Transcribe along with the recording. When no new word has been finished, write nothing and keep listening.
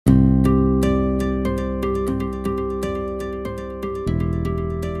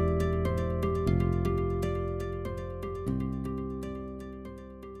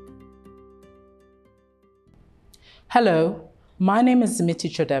Hello, my name is Zimiti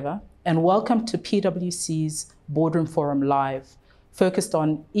Chodeva, and welcome to PwC's Boardroom Forum Live, focused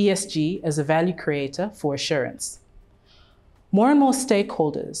on ESG as a value creator for assurance. More and more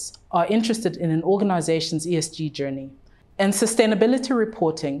stakeholders are interested in an organization's ESG journey, and sustainability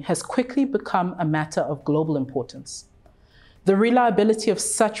reporting has quickly become a matter of global importance. The reliability of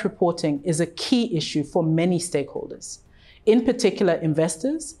such reporting is a key issue for many stakeholders, in particular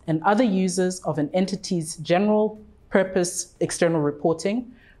investors and other users of an entity's general purpose external reporting,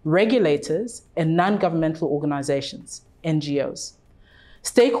 regulators, and non-governmental organizations, NGOs.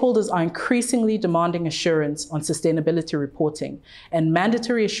 Stakeholders are increasingly demanding assurance on sustainability reporting, and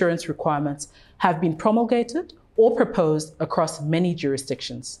mandatory assurance requirements have been promulgated or proposed across many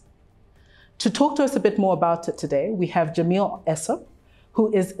jurisdictions. To talk to us a bit more about it today, we have Jamil Essop, who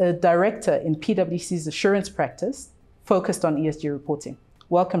is a director in PwC's assurance practice focused on ESG reporting.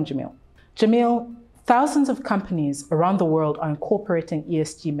 Welcome, Jamil. Jamil, thousands of companies around the world are incorporating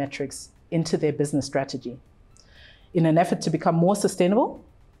ESG metrics into their business strategy in an effort to become more sustainable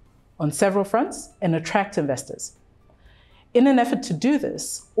on several fronts and attract investors. In an effort to do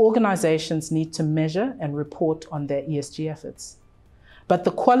this, organizations need to measure and report on their ESG efforts. But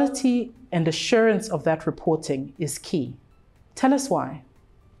the quality and assurance of that reporting is key. Tell us why.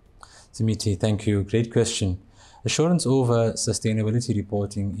 Zimiti, thank you. Great question. Assurance over sustainability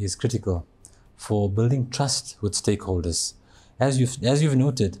reporting is critical for building trust with stakeholders. As you've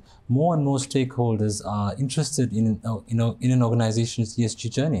noted, more and more stakeholders are interested in an organization's ESG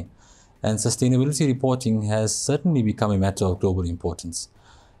journey, and sustainability reporting has certainly become a matter of global importance.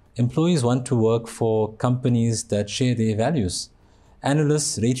 Employees want to work for companies that share their values.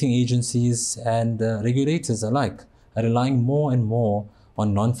 Analysts, rating agencies, and regulators alike are relying more and more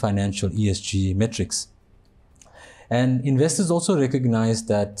on non-financial ESG metrics. And investors also recognize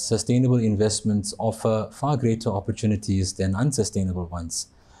that sustainable investments offer far greater opportunities than unsustainable ones.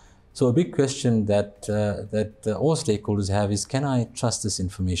 So a big question that all stakeholders have is, can I trust this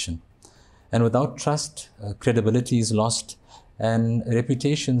information? And without trust, credibility is lost and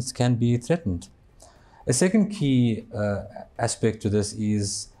reputations can be threatened. A second key aspect to this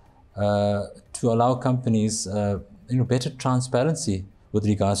is to allow companies better transparency with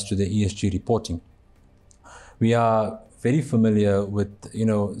regards to the ESG reporting. We are very familiar with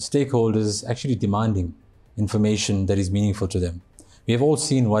stakeholders actually demanding information that is meaningful to them. We have all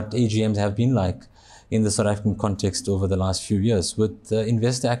seen what AGMs have been like in the South African context over the last few years, with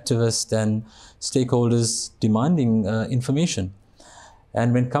investor activists and stakeholders demanding information.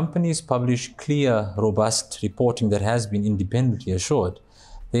 And when companies publish clear, robust reporting that has been independently assured,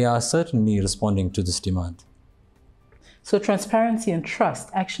 they are certainly responding to this demand. So transparency and trust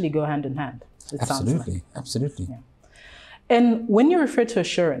actually go hand in hand. Absolutely. Yeah. And when you refer to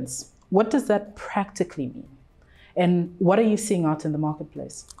assurance, what does that practically mean? And what are you seeing out in the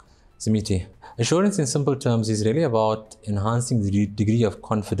marketplace? Zimiti, assurance in simple terms is really about enhancing the degree of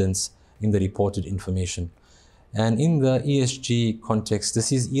confidence in the reported information. And in the ESG context,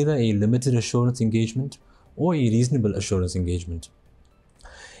 this is either a limited assurance engagement or a reasonable assurance engagement.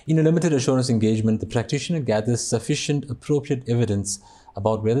 In a limited assurance engagement, the practitioner gathers sufficient appropriate evidence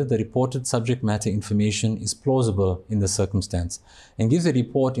about whether the reported subject matter information is plausible in the circumstance and gives a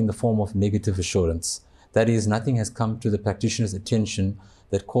report in the form of negative assurance. That is, nothing has come to the practitioner's attention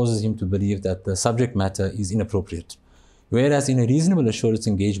that causes him to believe that the subject matter is inappropriate. Whereas in a reasonable assurance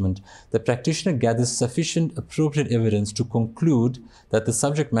engagement, the practitioner gathers sufficient appropriate evidence to conclude that the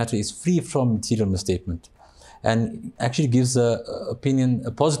subject matter is free from material misstatement and actually gives a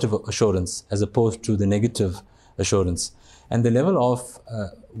positive assurance as opposed to the negative assurance. And the level of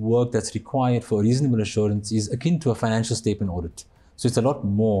work that's required for reasonable assurance is akin to a financial statement audit. So it's a lot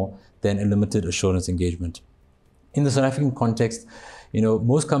more than a limited assurance engagement. In the South African context,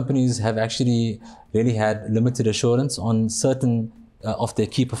 most companies have actually really had limited assurance on certain of their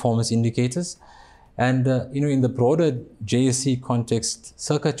key performance indicators. And, in the broader JSE context,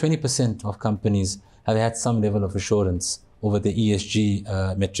 circa 20% of companies have had some level of assurance over the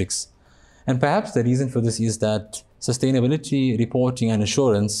ESG metrics. And perhaps the reason for this is that sustainability reporting and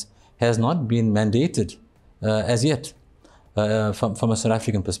assurance has not been mandated as yet from a South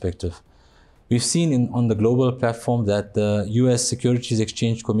African perspective. We've seen on the global platform that the US Securities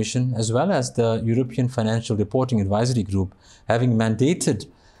Exchange Commission, as well as the European Financial Reporting Advisory Group, having mandated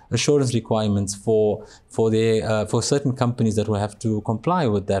assurance requirements for certain companies that will have to comply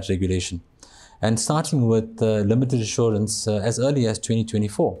with that regulation, and starting with limited assurance as early as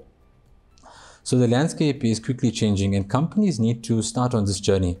 2024. So the landscape is quickly changing, and companies need to start on this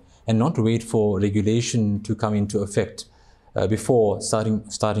journey and not wait for regulation to come into effect before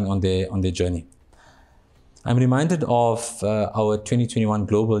starting on their journey. I'm reminded of our 2021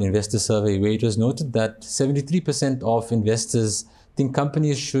 Global Investor Survey, where it was noted that 73% of investors think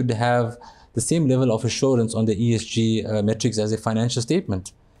companies should have the same level of assurance on the ESG metrics as a financial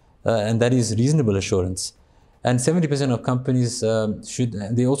statement, and that is reasonable assurance. And 70% of companies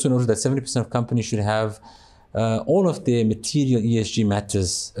they also noted that 70% of companies should have all of their material ESG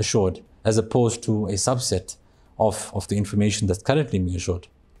matters assured, as opposed to a subset of the information that's currently being assured.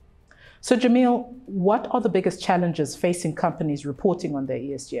 So Jamil, what are the biggest challenges facing companies reporting on their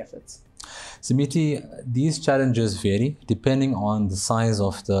ESG efforts? Samiti, these challenges vary depending on the size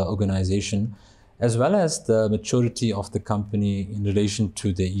of the organization, as well as the maturity of the company in relation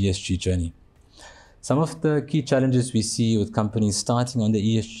to the ESG journey. Some of the key challenges we see with companies starting on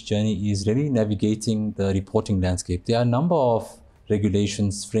the ESG journey is really navigating the reporting landscape. There are a number of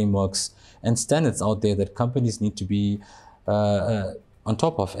regulations, frameworks, and standards out there that companies need to be on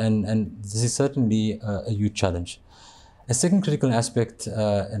top of, and this is certainly a huge challenge. A second critical aspect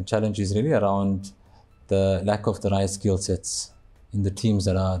and challenge is really around the lack of the right skill sets in the teams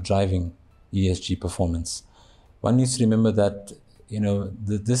that are driving ESG performance. One needs to remember that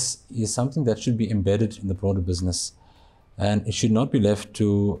this is something that should be embedded in the broader business, and it should not be left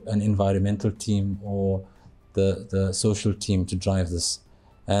to an environmental team or the social team to drive this.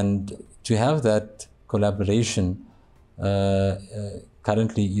 And to have that collaboration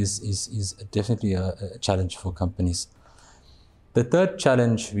currently is definitely a challenge for companies. The third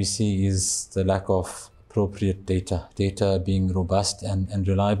challenge we see is the lack of appropriate data being robust and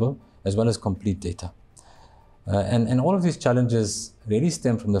reliable, as well as complete data. And all of these challenges really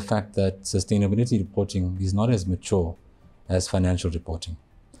stem from the fact that sustainability reporting is not as mature as financial reporting.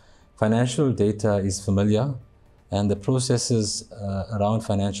 Financial data is familiar, and the processes around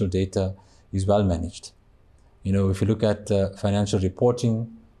financial data is well managed. If you look at financial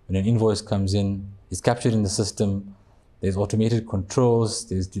reporting, when an invoice comes in, it's captured in the system, there's automated controls,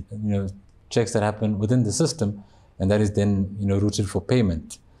 there's checks that happen within the system, and that is then routed for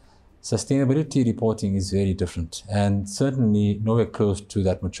payment. Sustainability reporting is very different, and certainly nowhere close to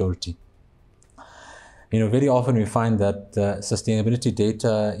that maturity. Very often we find that sustainability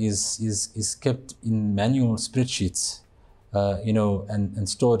data is kept in manual spreadsheets, and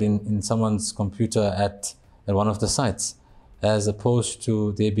stored in someone's computer at one of the sites, as opposed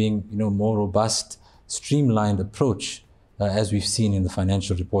to there being more robust, streamlined approach, as we've seen in the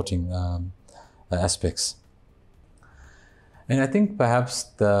financial reporting aspects. And I think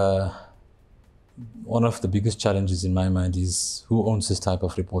perhaps one of the biggest challenges in my mind is who owns this type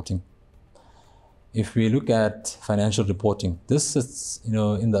of reporting. If we look at financial reporting, this is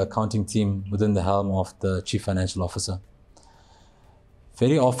in the accounting team within the helm of the chief financial officer.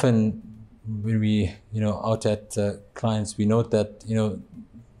 Very often when we out at clients, we note that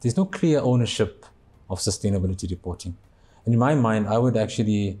there's no clear ownership of sustainability reporting. And in my mind, I would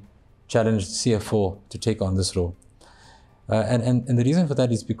actually challenge the CFO to take on this role. And the reason for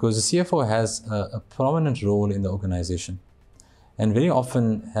that is because the CFO has a prominent role in the organization, and very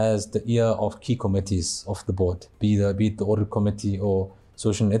often has the ear of key committees of the board, be it the audit committee or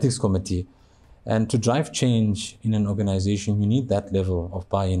social and ethics committee. And to drive change in an organization, you need that level of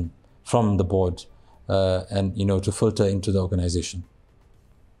buy-in from the board, and to filter into the organization.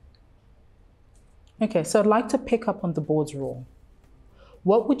 Okay, so I'd like to pick up on the board's role.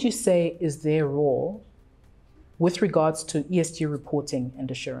 What would you say is their role with regards to ESG reporting and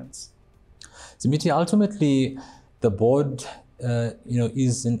assurance? Samiti, ultimately, the board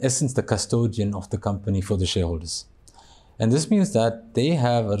is in essence the custodian of the company for the shareholders. And this means that they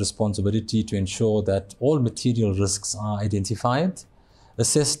have a responsibility to ensure that all material risks are identified,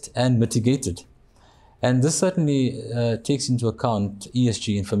 assessed, and mitigated. And this certainly takes into account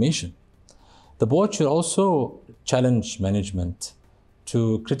ESG information. The board should also challenge management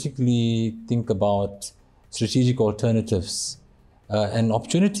to critically think about strategic alternatives and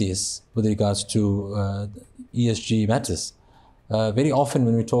opportunities with regards to ESG matters. Very often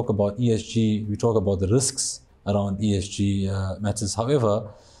when we talk about ESG, we talk about the risks around ESG matters. However,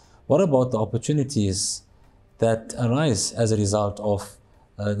 what about the opportunities that arise as a result of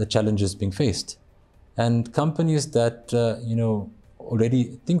the challenges being faced? And companies that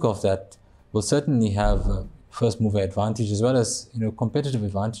already think of that will certainly have first mover advantage, as well as competitive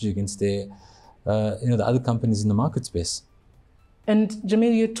advantage against their the other companies in the market space. And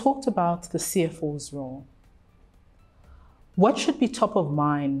Jamil, you talked about the CFO's role. What should be top of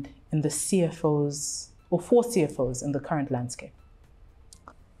mind in the CFOs or for CFOs in the current landscape?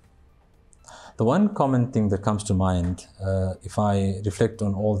 The one common thing that comes to mind, if I reflect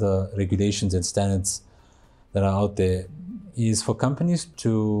on all the regulations and standards that are out there, is for companies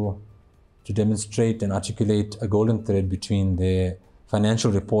to to demonstrate and articulate a golden thread between their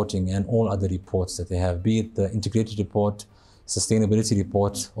financial reporting and all other reports that they have, be it the integrated report, sustainability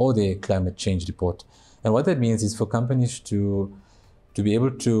report, or the climate change report. And what that means is for companies to be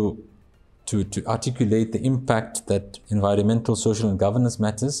able to articulate the impact that environmental, social, and governance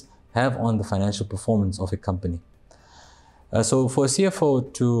matters have on the financial performance of a company. So for a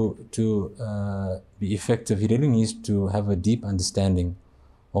CFO to be effective, he really needs to have a deep understanding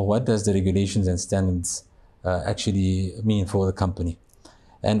of what does the regulations and standards actually mean for the company,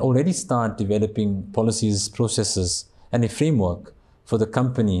 and already start developing policies, processes, and a framework for the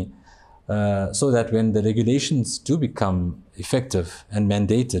company so that when the regulations do become effective and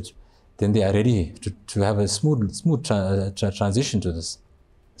mandated, then they are ready to have a smooth transition to this.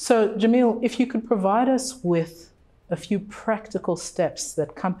 So Jamil, if you could provide us with a few practical steps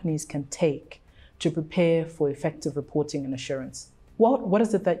that companies can take to prepare for effective reporting and assurance, what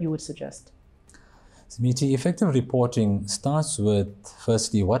is it that you would suggest? Smiti, effective reporting starts with,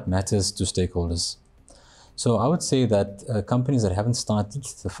 firstly, what matters to stakeholders. So I would say that companies that haven't started,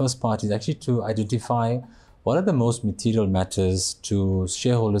 the first part is actually to identify what are the most material matters to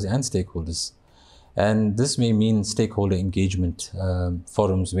shareholders and stakeholders. And this may mean stakeholder engagement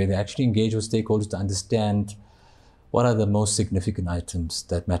forums where they actually engage with stakeholders to understand what are the most significant items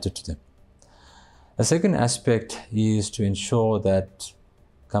that matter to them. A second aspect is to ensure that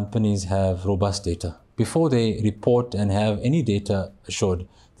companies have robust data. Before they report and have any data assured,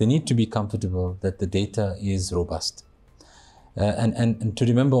 they need to be comfortable that the data is robust. And to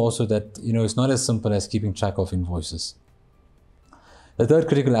remember also that it's not as simple as keeping track of invoices. The third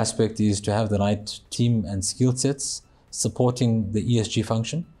critical aspect is to have the right team and skill sets supporting the ESG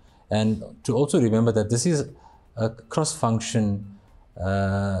function, and to also remember that this is a cross-function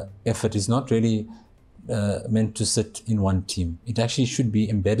effort. Is not really meant to sit in one team. It actually should be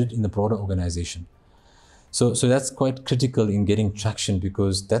embedded in the broader organization. So that's quite critical in getting traction,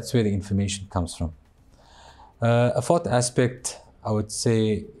 because that's where the information comes from. A fourth aspect, I would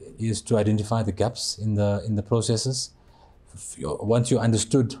say, is to identify the gaps in the processes. Once you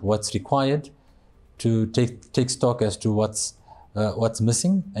understood what's required, to take stock as to what's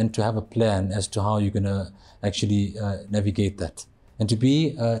missing, and to have a plan as to how you're going to actually navigate that, and to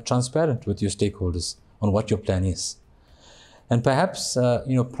be transparent with your stakeholders on what your plan is. And perhaps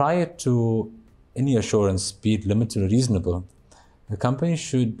prior to any assurance, be it limited or reasonable, the company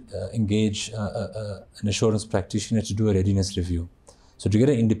should engage an assurance practitioner to do a readiness review. So to get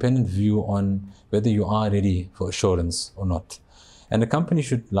an independent view on whether you are ready for assurance or not. And the company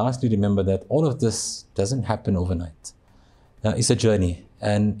should lastly remember that all of this doesn't happen overnight. It's a journey,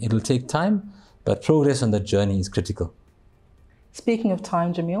 and it'll take time, but progress on that journey is critical. Speaking of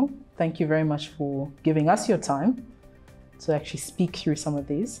time, Jamil, thank you very much for giving us your time to actually speak through some of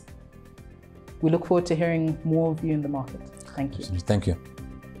these. We look forward to hearing more of you in the market. Thank you. Thank you.